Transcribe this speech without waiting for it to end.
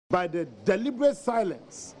by the deliberate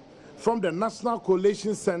silence from the National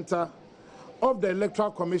Coalition Center of the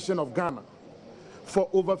Electoral Commission of Ghana for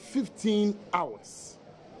over 15 hours.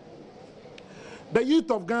 The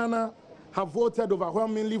youth of Ghana have voted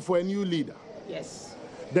overwhelmingly for a new leader. Yes.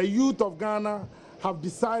 The youth of Ghana have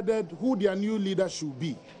decided who their new leader should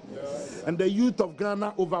be. Yes. And the youth of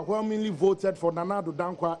Ghana overwhelmingly voted for Nana Addo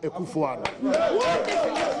Dankwa Akufo-Addo.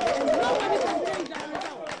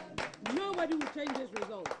 Nobody will change this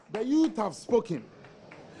result. The youth have spoken,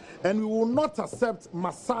 and we will not accept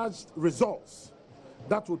massaged results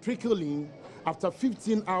that will trickle in after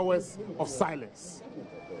 15 hours of silence.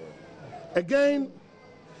 Again,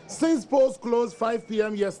 since polls closed 5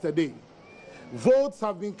 p.m. yesterday, votes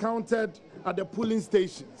have been counted at the polling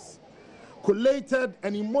stations, collated,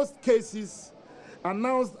 and in most cases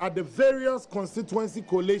announced at the various constituency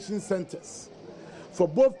collation centers for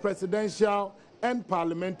both presidential and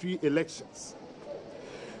parliamentary elections.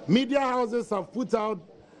 Media houses have put out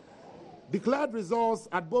declared results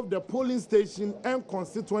at both the polling station and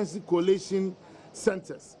constituency collation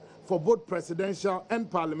centers for both presidential and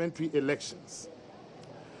parliamentary elections.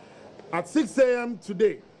 At 6 a.m.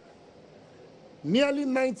 today, nearly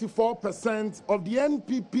 94% of the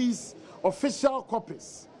NPP's official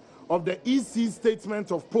copies of the EC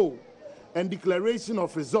Statement of Poll and Declaration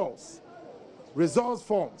of Results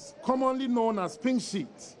forms, commonly known as pink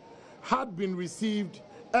sheets, had been received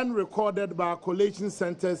and recorded by our collation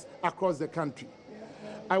centers across the country.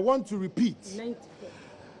 I want to repeat,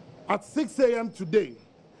 at 6 a.m. today,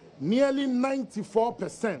 nearly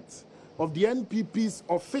 94% of the NPP's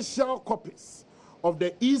official copies of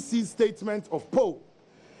the EC Statement of Poll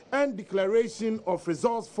and Declaration of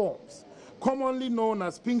Results forms, commonly known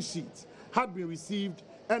as pink sheets, had been received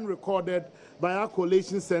and recorded by our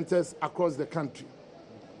collation centers across the country.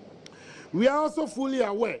 We are also fully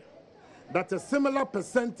aware that a similar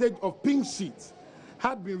percentage of pink sheets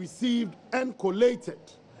had been received and collated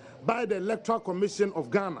by the Electoral Commission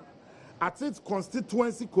of Ghana at its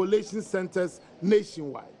constituency collation centers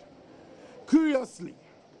nationwide. Curiously,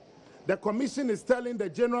 the Commission is telling the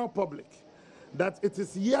general public that it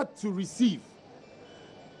is yet to receive,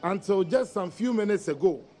 until just some few minutes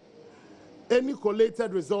ago, any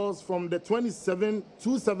collated results from the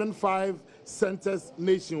 275 centers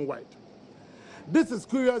nationwide. This is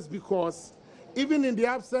curious because even in the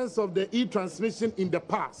absence of the e-transmission in the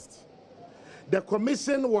past, the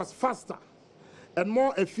Commission was faster and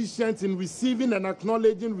more efficient in receiving and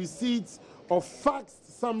acknowledging receipts of faxed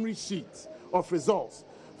summary sheets of results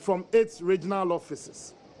from its regional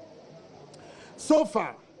offices. So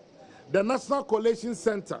far, the National Coalition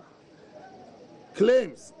Center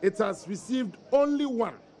claims it has received only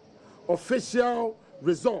one official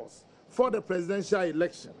results for the presidential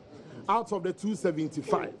election out of the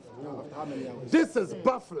 275. This is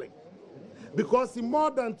baffling because in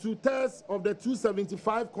more than 2/3 of the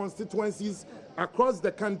 275 constituencies across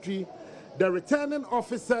the country, the returning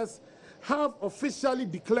officers have officially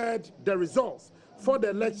declared the results for the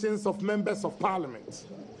elections of members of parliament,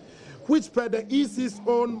 which per the EC's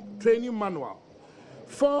own training manual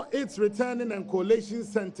for its returning and collation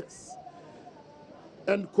centers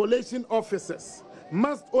and collation officers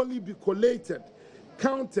must only be collated,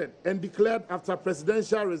 counted, and declared after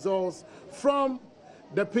presidential results from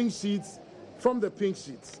the pink sheets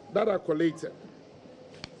that are collated.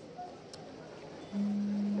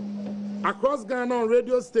 Across Ghana on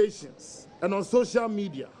radio stations and on social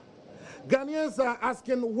media, Ghanaians are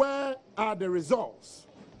asking, where are the results?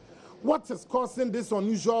 What is causing this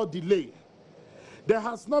unusual delay? There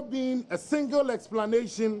has not been a single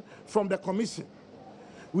explanation from the Commission.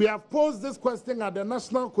 We have posed this question at the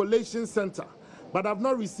National Coalition Center, but have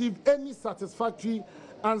not received any satisfactory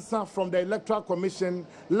answer from the Electoral Commission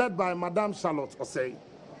led by Madame Charlotte Osei.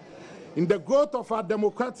 In the growth of our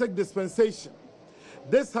democratic dispensation,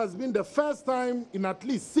 this has been the first time in at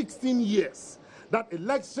least 16 years that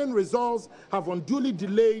election results have unduly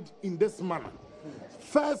delayed in this manner.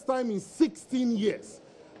 First time in 16 years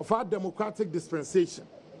of our democratic dispensation.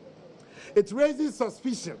 It raises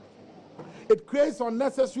suspicion. It creates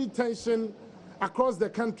unnecessary tension across the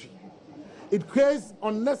country. It creates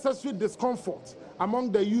unnecessary discomfort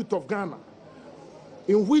among the youth of Ghana,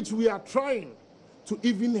 in which we are trying to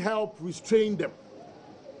even help restrain them,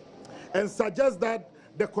 and suggest that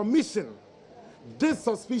the Commission, this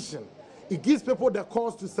suspicion, it gives people the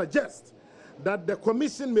cause to suggest that the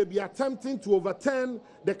Commission may be attempting to overturn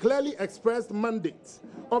the clearly expressed mandate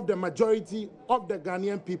of the majority of the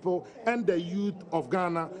Ghanaian people and the youth of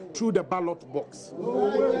Ghana through the ballot box.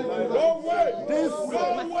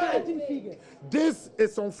 This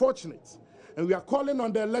is unfortunate, and we are calling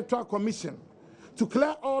on the Electoral Commission to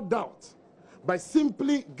clear all doubt by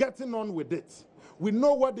simply getting on with it. We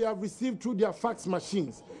know what they have received through their fax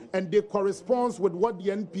machines, and they correspond with what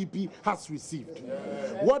the NPP has received.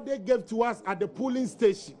 What they gave to us at the polling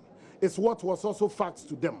station is what was also faxed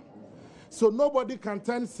to them. So nobody can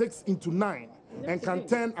turn 6 into 9 and can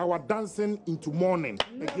turn our dancing into mourning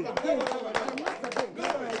again.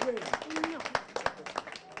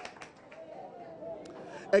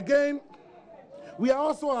 Again, we are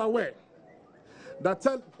also aware that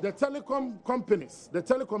the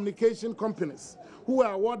telecommunication companies who were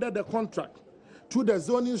awarded the contract through the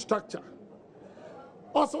zoning structure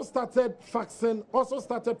also started faxing, also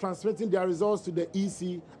started transmitting their results to the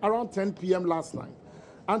EC around 10 p.m. last night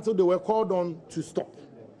until they were called on to stop.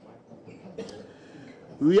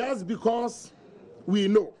 We ask because we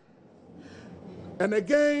know. And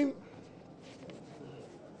again,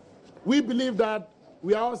 we believe that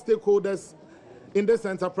we are all stakeholders in this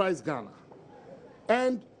enterprise, Ghana.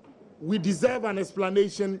 And we deserve an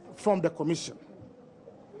explanation from the Commission.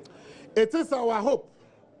 It is our hope,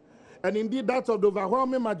 and indeed that of the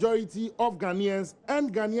overwhelming majority of Ghanaians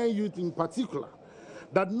and Ghanaian youth in particular,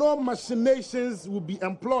 that no machinations will be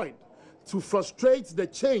employed to frustrate the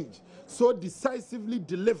change so decisively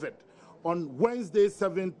delivered on Wednesday,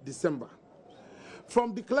 7th December.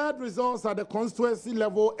 From declared results at the constituency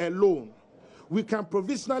level alone, we can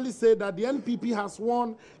provisionally say that the NPP has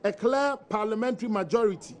won a clear parliamentary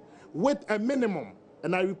majority with a minimum,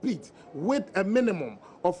 and I repeat, with a minimum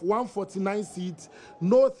of 149 seats.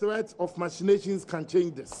 No threat of machinations can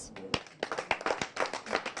change this.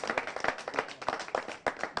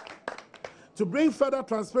 To bring further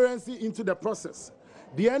transparency into the process,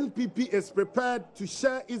 the NPP is prepared to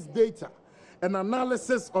share its data and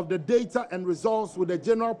analysis of the data and results with the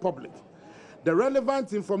general public. The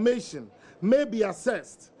relevant information may be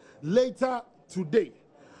accessed later today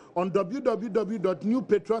on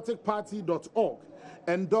www.newpatrioticparty.org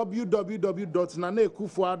and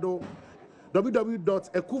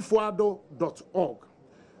www.ekufuado.org.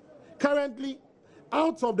 Currently,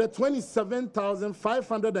 out of the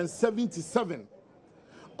 27,577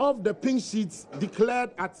 of the pink sheets declared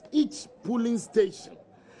at each polling station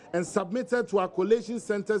and submitted to our collation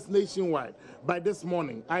centers nationwide by this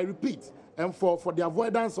morning, I repeat, and for the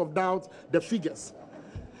avoidance of doubt, the figures.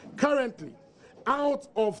 Currently, out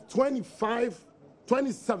of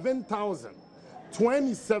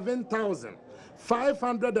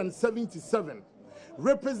 27,577,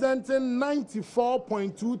 representing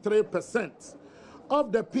 94.23%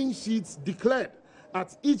 of the pink sheets declared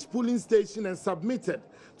at each polling station and submitted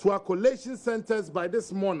to our collation centers by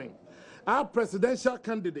this morning, our presidential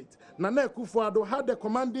candidate, Nana Akufo-Addo, had a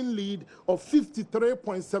commanding lead of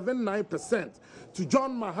 53.79% to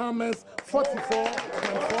John Mahamed's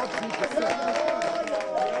 44.42%.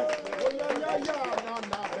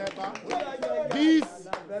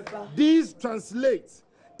 These translate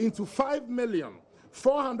into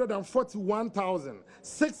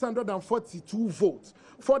 5,441,642 votes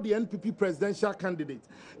for the NPP presidential candidate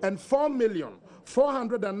and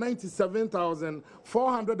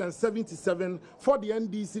 4,497,477 for the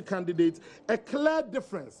NDC candidate, a clear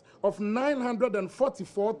difference of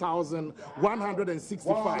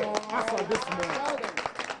 944,165 as of this morning.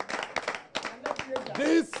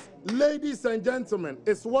 This, ladies and gentlemen,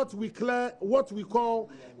 is what we call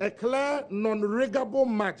a clear non-riggable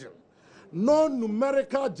margin. No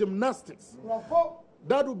numerical gymnastics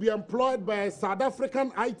that will be employed by a South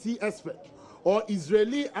African IT expert or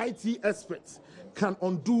Israeli IT experts can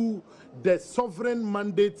undo the sovereign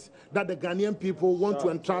mandate that the Ghanaian people want to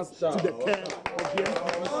entrust to the care of the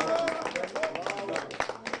NPP.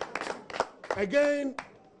 Again,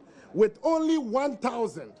 with only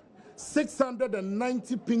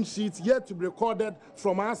 1,690 pink sheets yet to be recorded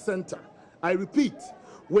from our center, I repeat,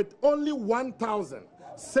 with only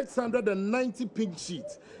 1,690 pink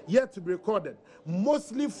sheets yet to be recorded,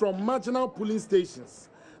 mostly from marginal polling stations.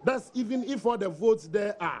 That's even if all the votes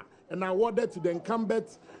there are and awarded to the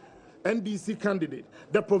incumbent NDC candidate,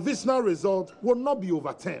 the provisional result will not be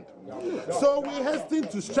overturned. So we hasten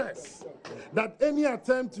to stress that any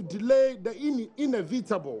attempt to delay the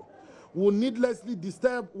inevitable will needlessly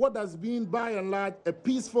disturb what has been, by and large, a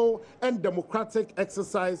peaceful and democratic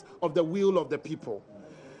exercise of the will of the people.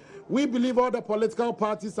 We believe all the political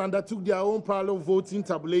parties undertook their own parallel voting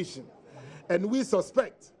tabulation, and we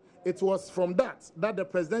suspect it was from that the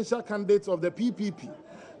presidential candidate of the PPP,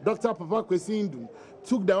 Dr. Papa Kwesi Ndu,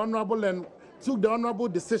 took the honorable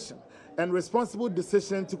decision and responsible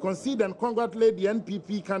decision to concede and congratulate the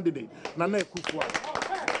NPP candidate, Nana Akufo-Addo.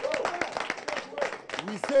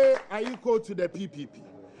 We say Ayiko to the PPP.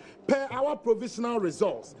 Per our provisional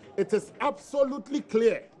results, it is absolutely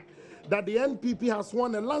clear that the NPP has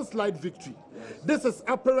won a landslide victory. This is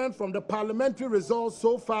apparent from the parliamentary results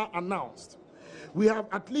so far announced. We have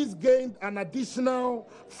at least gained an additional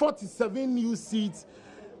 47 new seats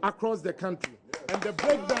across the country. And the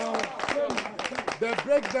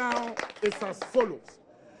breakdown is as follows.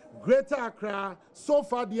 Greater Accra, so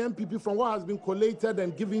far the NPP, from what has been collated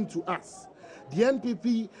and given to us, the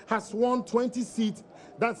NPP has won 20 seats.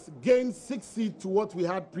 That's gained 6 seats to what we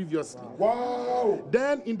had previously. Wow!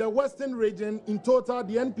 Then in the Western region, in total,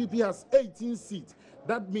 the NPP has 18 seats.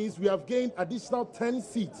 That means we have gained additional 10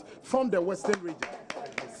 seats from the Western region.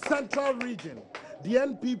 Central region, the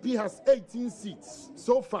NPP has 18 seats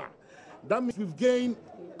so far. That means we've gained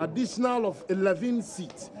additional of 11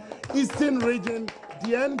 seats. Eastern region,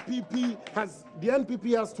 the NPP has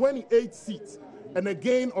 28 seats and a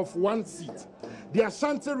gain of 1 seat. The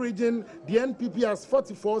Ashanti region, the NPP has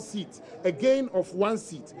 44 seats, a gain of 1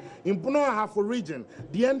 seat. In Bono Ahafo region,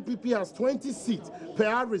 the NPP has 20 seats per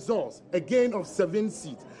our results, a gain of 7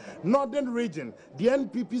 seats. Northern region, the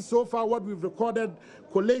NPP so far, what we've recorded,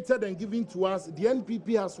 collated and given to us, the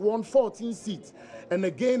NPP has won 14 seats and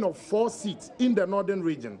a gain of 4 seats in the Northern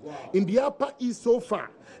region. In the Upper East so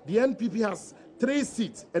far, the NPP has 3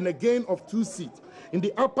 seats and a gain of 2 seats. In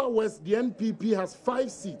the Upper West, the NPP has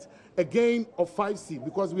 5 seats, a gain of 5 seats,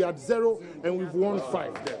 because we had 0 and we've won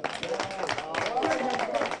 5 there.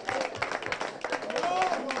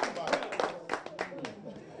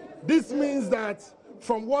 This means that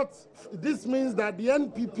the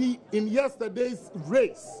NPP in yesterday's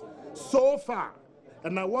race so far,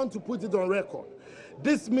 and I want to put it on record,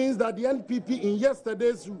 this means that the NPP in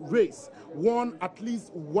yesterday's race won at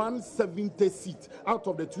least 170 seats out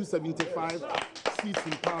of the 275 seats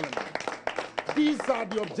in Parliament. These are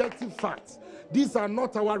the objective facts. These are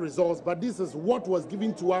not our results, but this is what was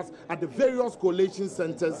given to us at the various collation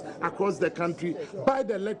centers across the country by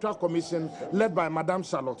the Electoral Commission led by Madam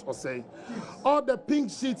Charlotte Osei. All the pink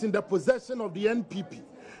sheets in the possession of the NPP,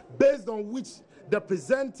 based on which the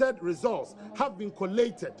presented results have been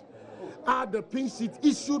collated, are the pink sheets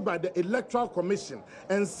issued by the Electoral Commission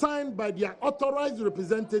and signed by their authorized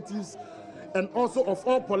representatives and also of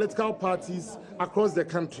all political parties across the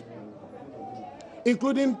country,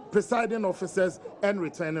 including presiding officers and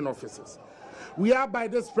returning officers. We are, by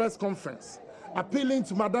this press conference, appealing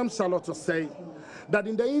to Madam Charlotte to say that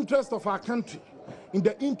in the interest of our country, in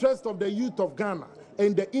the interest of the youth of Ghana,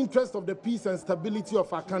 in the interest of the peace and stability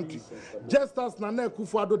of our country, just as Nana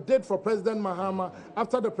Akufo-Addo did for President Mahama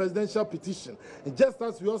after the presidential petition, and just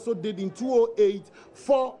as we also did in 2008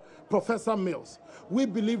 for Professor Mills, we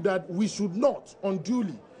believe that we should not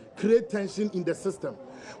unduly create tension in the system.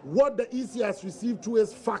 What the EC has received through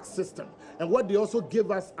its fax system and what they also give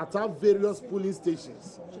us at our various polling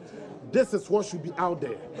stations, this is what should be out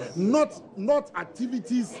there. Not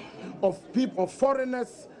activities of people, of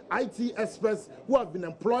foreigners, IT experts who have been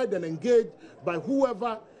employed and engaged by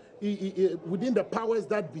whoever within the powers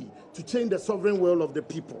that be to change the sovereign will of the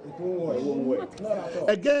people.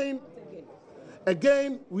 Again,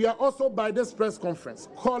 we are also, by this press conference,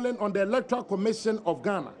 calling on the Electoral Commission of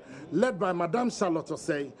Ghana, led by Madam Charlotte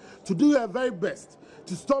Osei, to do her very best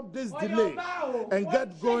to stop this delay and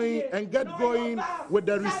get going with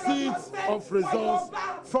the receipts of results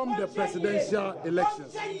from the presidential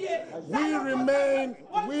elections. We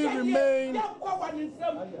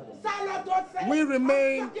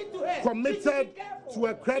remain committed to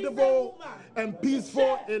a credible and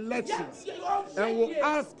peaceful elections, and will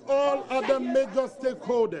ask all other major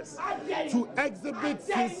stakeholders to exhibit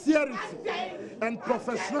sincerity and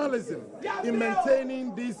professionalism in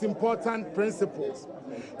maintaining these important principles.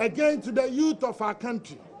 Again, to the youth of our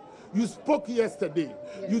country, you spoke yesterday.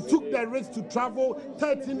 You took the risk to travel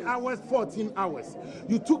 13 hours, 14 hours.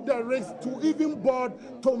 You took the risk to even board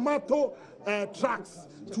tomato trucks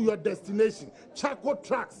to your destination, charcoal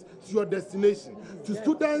trucks to your destination. To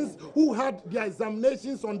students who had their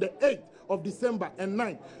examinations on the 8th of December and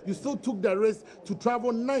 9th, you still took the risk to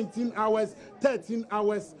travel 19 hours, 13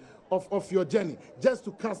 hours of your journey just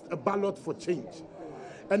to cast a ballot for change.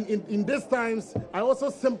 And in these times, I also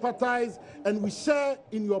sympathize, and we share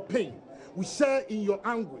in your pain. We share in your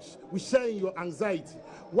anguish. We share in your anxiety.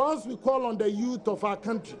 Whilst we call on the youth of our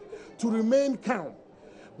country to remain calm,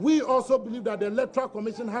 we also believe that the Electoral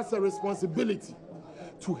Commission has a responsibility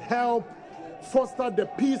to help foster the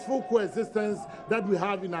peaceful coexistence that we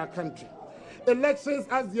have in our country. Elections,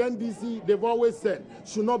 as the NDC, they've always said,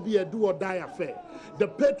 should not be a do-or-die affair. The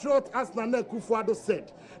patriot, as Nana Akufo-Addo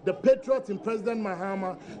said, the patriot in President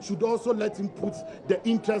Mahama should also let him put the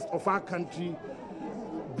interest of our country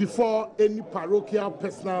before any parochial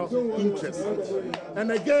personal interest.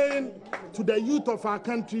 And again, to the youth of our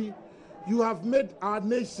country, you have made our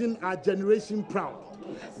nation, our generation proud.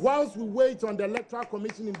 Whilst we wait on the Electoral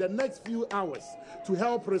Commission in the next few hours to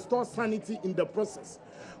help restore sanity in the process,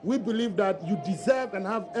 we believe that you deserve and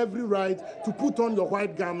have every right to put on your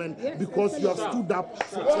white garment because you have stood up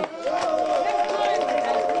for it.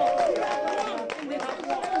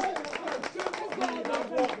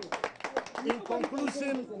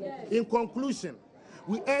 In conclusion,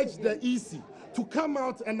 we urge the EC to come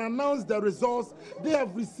out and announce the results they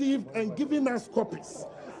have received and given us copies,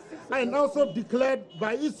 and also declared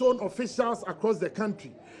by its own officials across the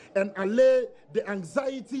country, and allay the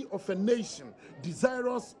anxiety of a nation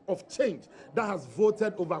desirous of change that has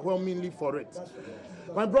voted overwhelmingly for it.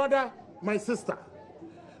 My brother, my sister,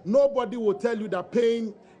 nobody will tell you that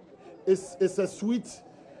pain is a sweet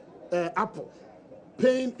apple.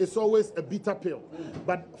 Pain is always a bitter pill.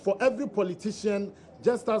 But for every politician,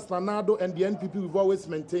 just as Lanado and the NPP, we've always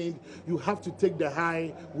maintained, you have to take the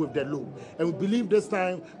high with the low. And we believe this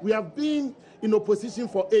time, we have been in opposition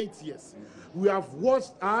for 8 years. We have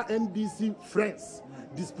watched our NDC friends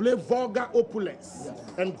display vulgar opulence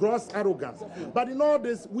and gross arrogance. But in all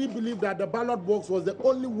this, we believe that the ballot box was the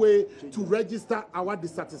only way to register our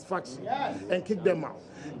dissatisfaction and kick them out.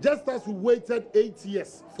 Just as we waited 8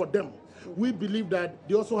 years for them, we believe that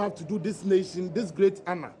they also have to do this nation this great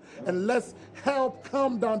honor, and let's help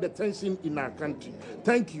calm down the tension in our country.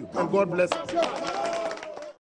 Thank you, and God bless us.